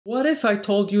What if I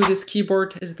told you this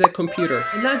keyboard is the computer?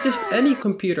 And not just any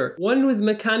computer, one with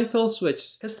mechanical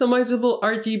switch, customizable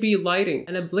RGB lighting,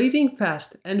 and a blazing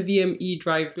fast NVMe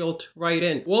drive built right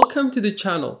in. Welcome to the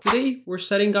channel. Today we're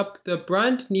setting up the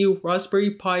brand new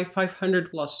Raspberry Pi 500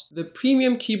 Plus, the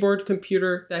premium keyboard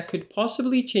computer that could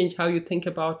possibly change how you think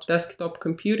about desktop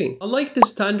computing. Unlike the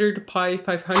standard Pi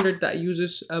 500 that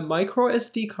uses a micro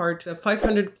SD card, the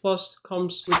 500 Plus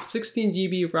comes with 16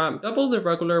 GB RAM, double the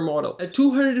regular model, a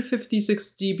 256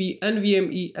 GB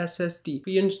NVMe SSD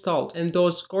pre-installed, and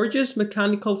those gorgeous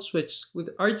mechanical switches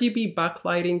with RGB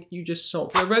backlighting you just saw.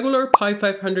 The regular Pi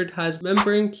 500 has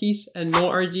membrane keys and no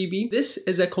RGB. This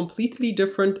is a completely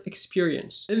different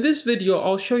experience. In this video,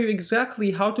 I'll show you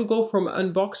exactly how to go from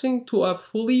unboxing to a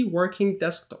fully working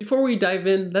desktop. Before we dive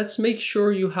in, let's make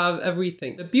sure you have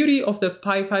everything. The beauty of the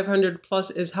Pi 500 Plus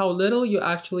is how little you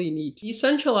actually need. The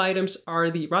essential items are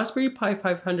the Raspberry Pi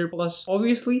 500 Plus,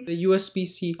 obviously the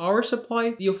USB-C power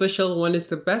supply, the official one is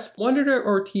the best, monitor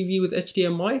or TV with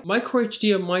HDMI, micro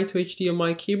HDMI to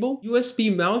HDMI cable, USB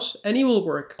mouse, any will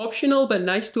work. Optional but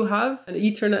nice to have, an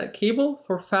Ethernet cable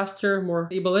for faster, more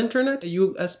stable internet, a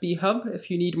USB hub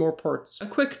if you need more ports. A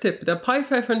quick tip, the Pi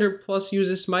 500 Plus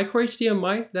uses micro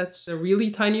HDMI, that's a really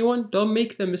tiny one. Don't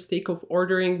make the mistake of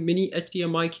ordering mini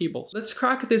HDMI cables. Let's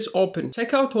crack this open.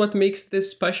 Check out what makes this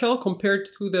special compared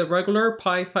to the regular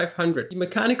Pi 500. The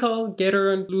mechanical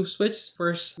gator and blue switch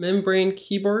versus membrane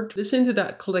keyboard. Listen to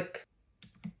that click.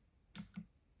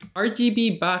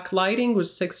 RGB backlighting with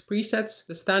 6 presets.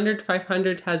 The standard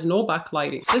 500 has no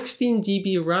backlighting. 16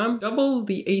 GB RAM, double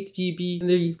the 8 GB in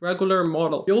the regular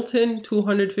model. Built-in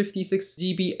 256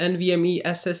 GB NVMe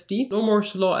SSD, no more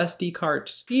slow SD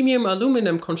cards. Premium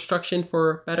aluminum construction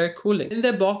for better cooling. In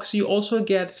the box, you also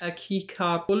get a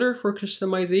keycap cooler for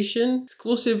customization,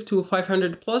 exclusive to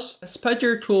 500 Plus, a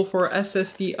spudger tool for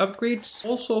SSD upgrades,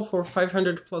 also for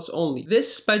 500 Plus only.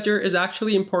 This spudger is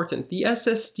actually important. The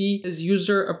SSD is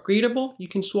user upgradable. You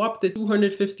can swap the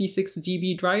 256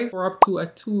 GB drive for up to a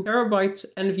 2 TB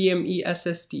NVMe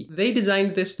SSD. They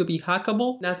designed this to be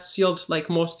hackable, not sealed like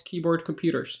most keyboard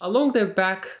computers. Along the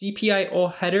back,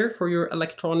 GPIO header for your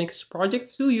electronics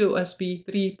projects, 2 USB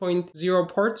 3.0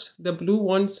 ports, the blue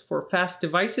ones for fast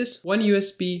devices, 1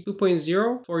 USB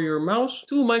 2.0 for your mouse,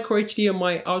 2 micro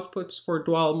HDMI outputs for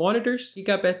dual monitors,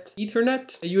 gigabit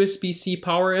Ethernet, a USB-C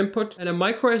power input, and a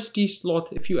micro SD slot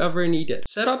if you ever need it.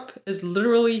 Setup is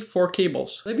literally 4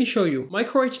 cables. Let me show you.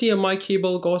 Micro HDMI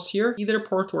cable goes here. Either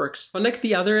port works. Connect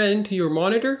the other end to your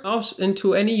monitor. Mouse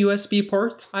into any USB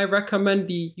port. I recommend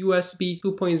the USB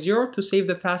 2.0 to save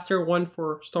the faster one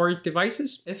for storage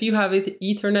devices. If you have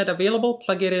Ethernet available,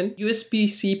 plug it in.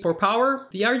 USB-C for power.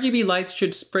 The RGB lights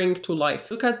should spring to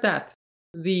life. Look at that.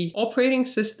 The operating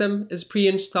system is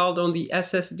pre-installed on the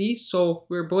SSD, so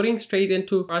we're booting straight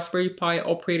into Raspberry Pi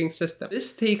operating system.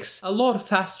 This takes a lot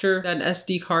faster than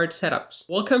SD card setups.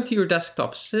 Welcome to your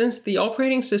desktop. Since the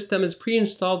operating system is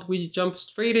pre-installed, we jump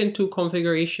straight into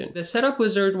configuration. The setup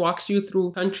wizard walks you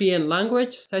through country and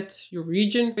language, set your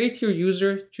region, create your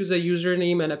user, choose a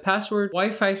username and a password,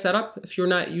 Wi-Fi setup if you're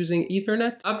not using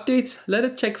Ethernet, updates, let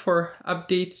it check for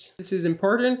updates. This is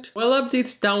important. While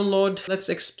updates download, let's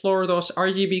explore those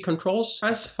RGB controls.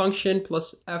 Press function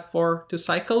plus F4 to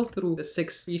cycle through the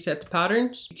 6 preset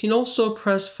patterns. You can also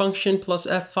press function plus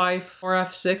F5 or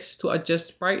F6 to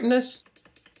adjust brightness.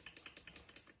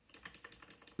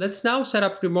 Let's now set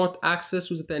up remote access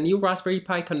with the new Raspberry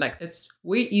Pi Connect. It's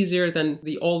way easier than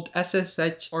the old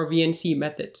SSH or VNC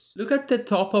methods. Look at the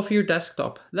top of your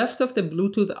desktop. Left of the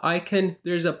Bluetooth icon,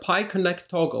 there's a Pi Connect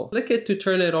toggle. Click it to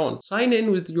turn it on. Sign in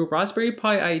with your Raspberry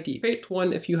Pi ID. Create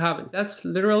one if you haven't. That's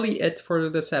literally it for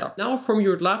the setup. Now from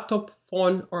your laptop,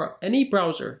 phone, or any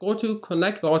browser, go to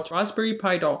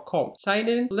connect.raspberrypi.com. Sign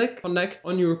in, click connect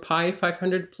on your Pi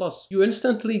 500 Plus. You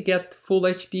instantly get full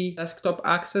HD desktop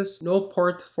access, no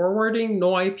port forwarding,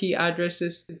 no IP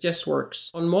addresses, it just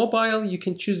works. On mobile, you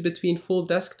can choose between full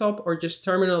desktop or just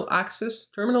terminal access.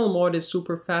 Terminal mode is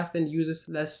super fast and uses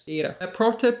less data. A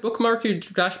pro tip, bookmark your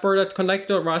dashboard at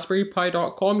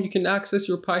connect.raspberrypi.com. You can access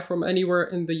your Pi from anywhere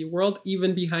in the world,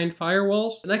 even behind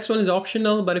firewalls. The next one is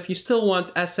optional, but if you still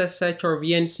want SSH or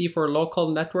VNC for local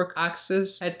network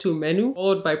access, head to menu,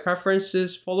 followed by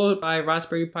preferences, followed by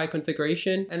Raspberry Pi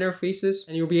configuration, interfaces,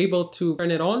 and you'll be able to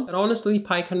turn it on. But honestly,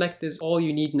 Pi Connect is all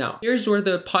you need need now. Here's where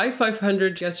the Pi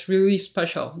 500 gets really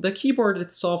special. The keyboard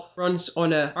itself runs on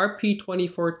a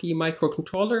RP2040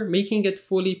 microcontroller, making it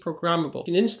fully programmable.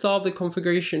 You can install the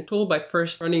configuration tool by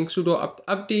first running sudo apt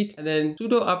update and then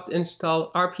sudo apt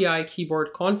install RPI keyboard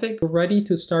config. We're ready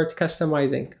to start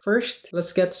customizing. First,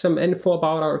 let's get some info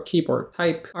about our keyboard.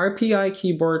 Type RPI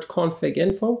keyboard config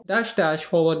info --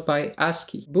 followed by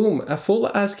ASCII. Boom, a full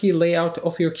ASCII layout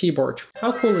of your keyboard.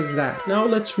 How cool is that? Now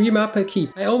let's remap a key.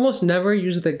 I almost never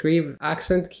use the grave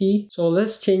accent key, so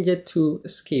let's change it to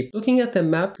escape. Looking at the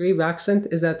map, grave accent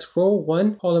is at row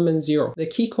 1, column 0. The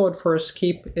key code for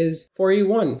escape is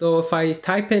 41. So if I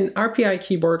type in RPI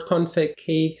keyboard config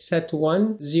k set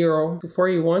 1 0 to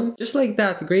 41, just like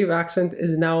that, grave accent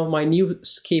is now my new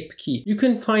escape key. You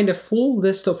can find a full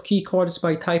list of key codes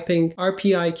by typing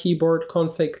RPI keyboard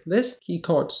config list key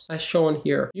codes as shown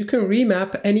here. You can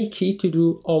remap any key to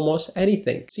do almost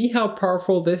anything. See how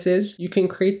powerful this is? You can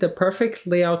create the perfect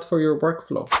layout for your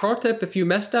workflow. Pro tip, if you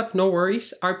messed up, no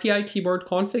worries. RPI keyboard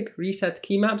config reset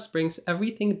keymaps brings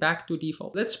everything back to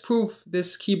default. Let's prove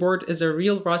this keyboard is a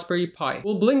real Raspberry Pi.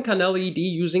 We'll blink an LED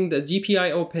using the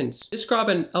GPIO pins. Just grab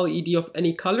an LED of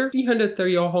any color,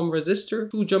 330 ohm resistor,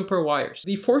 2 jumper wires.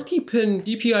 The 40-pin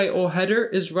GPIO header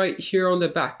is right here on the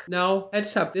back. Now,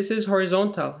 heads up, this is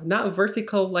horizontal, not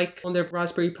vertical like on the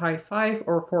Raspberry Pi 5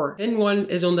 or 4. Pin 1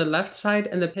 is on the left side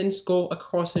and the pins go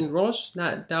across in rows,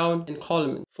 not down in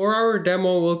columns. For our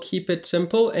demo, we'll keep it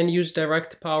simple and use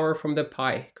direct power from the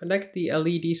Pi. Connect the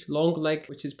LED's long leg,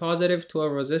 which is positive, to a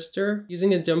resistor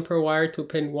using a jumper wire to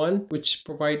pin 1, which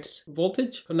provides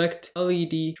voltage. Connect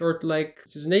LED short leg,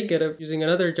 which is negative, using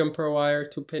another jumper wire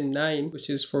to pin 9, which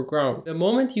is for ground. The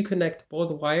moment you connect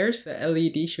both wires, the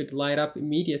LED should light up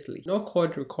immediately. No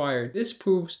code required. This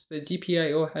proves the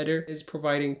GPIO header is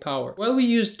providing power. While we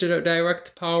used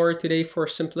direct power today for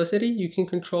simplicity, you can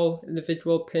control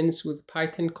individual pins with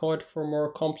Python code for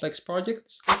more complex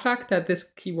projects. The fact that this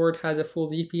keyboard has a full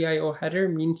GPIO header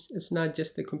means it's not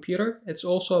just a computer, it's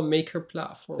also a maker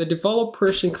platform. The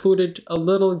developers included a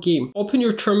little game. Open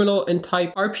your terminal and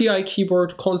type RPI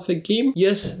keyboard config game.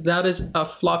 Yes, that is a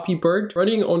Flappy Bird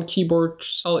running on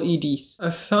keyboard's LEDs.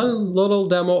 A fun little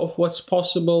demo of what's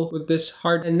possible with this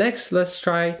hardware. And next, let's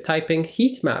try typing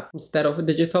heatmap instead of a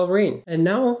digital rain. And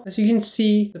now, as you can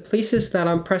see, the places that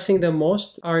I'm pressing the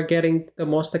most are getting the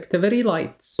most activity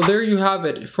lights. So there you have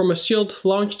it. From a sealed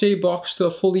launch day box to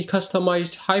a fully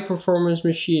customized high-performance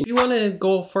machine. If you want to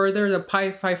go further, the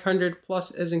Pi 500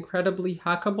 Plus is incredibly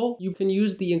hackable. You can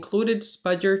use the included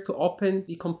spudger to open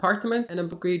the compartment and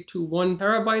upgrade to 1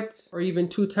 terabyte or even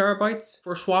 2 terabytes.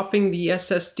 For swapping the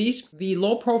SSDs, the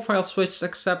low-profile switches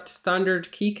accept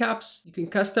standard keycaps. You can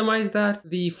customize that.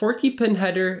 The 40-pin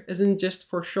header isn't just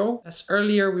for show. As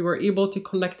earlier, we were able to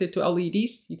connect it to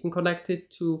LEDs. You can connect it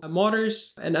to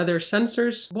motors and other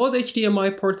sensors. Both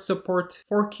HDMI ports support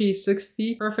 4K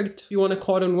 60. Perfect if you want to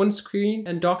code on one screen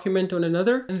and document on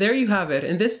another. And there you have it.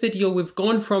 In this video, we've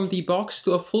gone from the box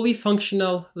to a fully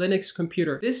functional Linux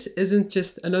computer. This isn't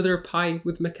just another Pi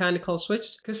with mechanical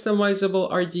switch,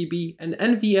 customizable RGB, and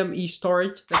NVMe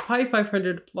storage. The Pi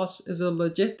 500 Plus is a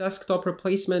legit desktop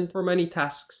replacement for many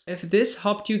tasks. If this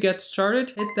helped you get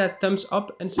started, hit that thumbs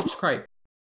up and subscribe.